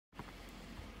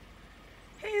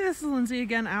this is Lindsay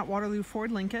again at Waterloo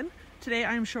Ford Lincoln. Today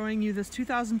I'm showing you this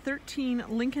 2013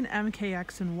 Lincoln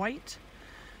MKX in white.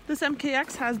 This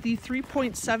MKX has the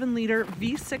 3.7 liter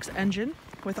V6 engine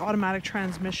with automatic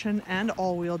transmission and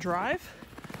all-wheel drive.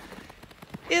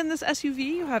 In this SUV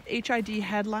you have HID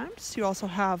headlamps. You also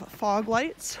have fog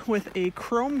lights with a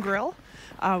chrome grille.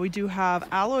 We do have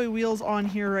alloy wheels on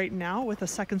here right now with a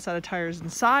second set of tires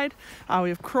inside. We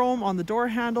have chrome on the door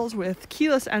handles with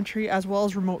keyless entry as well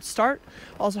as remote start.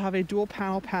 Also have a dual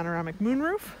panel panoramic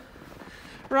moonroof.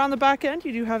 Around the back end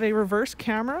you do have a reverse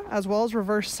camera as well as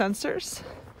reverse sensors.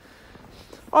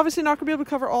 Obviously not going to be able to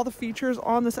cover all the features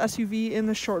on this SUV in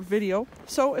this short video,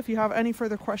 so if you have any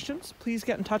further questions, please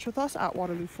get in touch with us at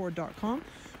waterlooford.com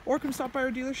or come stop by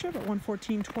our dealership at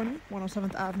 11420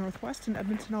 107th Ave Northwest in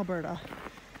Edmonton, Alberta.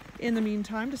 In the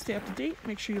meantime, to stay up to date,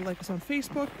 make sure you like us on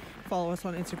Facebook, follow us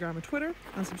on Instagram and Twitter,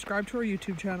 and subscribe to our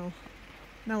YouTube channel.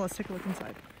 Now let's take a look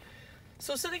inside.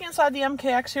 So sitting inside the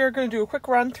MKX here, going to do a quick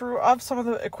run through of some of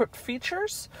the equipped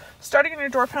features. Starting in your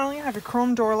door panel, you have your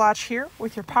chrome door latch here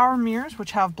with your power mirrors,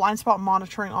 which have blind spot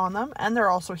monitoring on them, and they're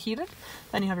also heated.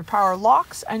 Then you have your power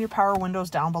locks and your power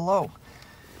windows down below.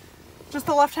 Just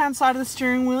the left-hand side of the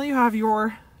steering wheel, you have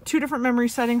your two different memory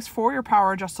settings for your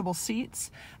power adjustable seats.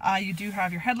 You do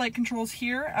have your headlight controls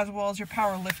here, as well as your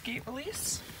power liftgate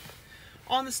release.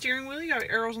 On the steering wheel, you have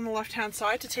arrows on the left-hand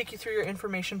side to take you through your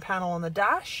information panel on the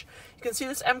dash. You can see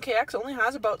this MKX only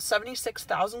has about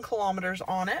 76,000 kilometers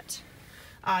on it.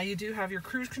 You do have your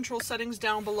cruise control settings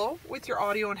down below with your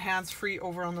audio and hands-free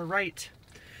over on the right.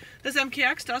 This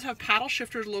MKX does have paddle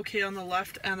shifters located on the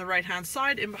left and the right-hand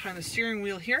side in behind the steering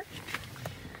wheel here.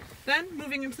 Then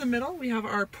moving into the middle, we have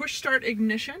our push start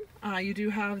ignition. You do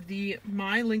have the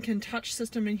My Lincoln Touch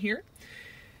system in here.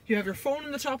 You have your phone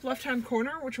in the top left-hand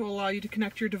corner, which will allow you to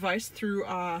connect your device through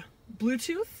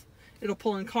Bluetooth. It'll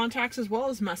pull in contacts as well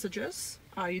as messages.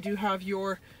 You do have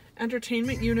your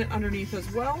entertainment unit underneath as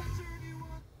well,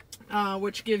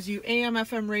 which gives you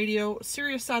AM/FM radio,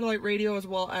 Sirius satellite radio, as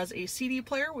well as a CD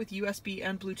player with USB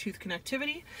and Bluetooth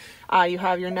connectivity. You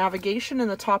have your navigation in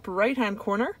the top right-hand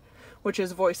corner, which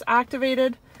is voice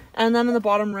activated. And then in the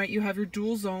bottom right, you have your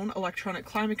dual zone electronic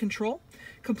climate control,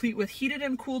 complete with heated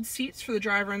and cooled seats for the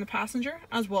driver and the passenger,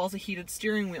 as well as a heated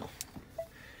steering wheel.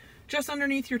 Just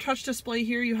underneath your touch display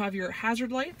here, you have your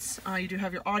hazard lights. You do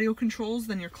have your audio controls,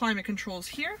 then your climate controls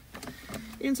here.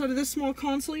 Inside of this small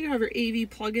console, you have your AV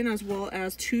plug-in as well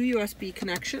as two USB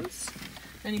connections.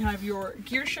 Then you have your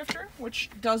gear shifter, which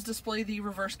does display the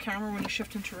reverse camera when you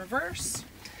shift into reverse.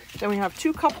 Then we have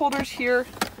two cup holders here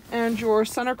and your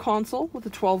center console with a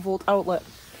 12-volt outlet.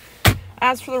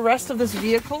 As for the rest of this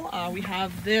vehicle, we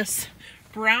have this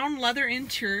brown leather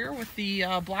interior with the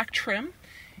black trim.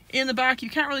 In the back, you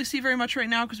can't really see very much right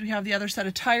now because we have the other set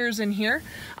of tires in here,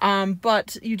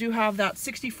 but you do have that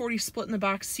 60/40 split in the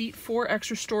back seat for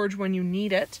extra storage when you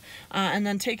need it. And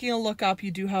then taking a look up,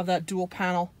 you do have that dual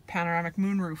panel panoramic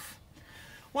moonroof.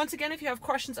 Once again, if you have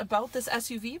questions about this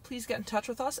SUV, please get in touch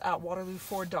with us at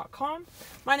waterlooford.com.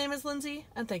 My name is Lindsay,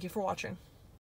 and thank you for watching.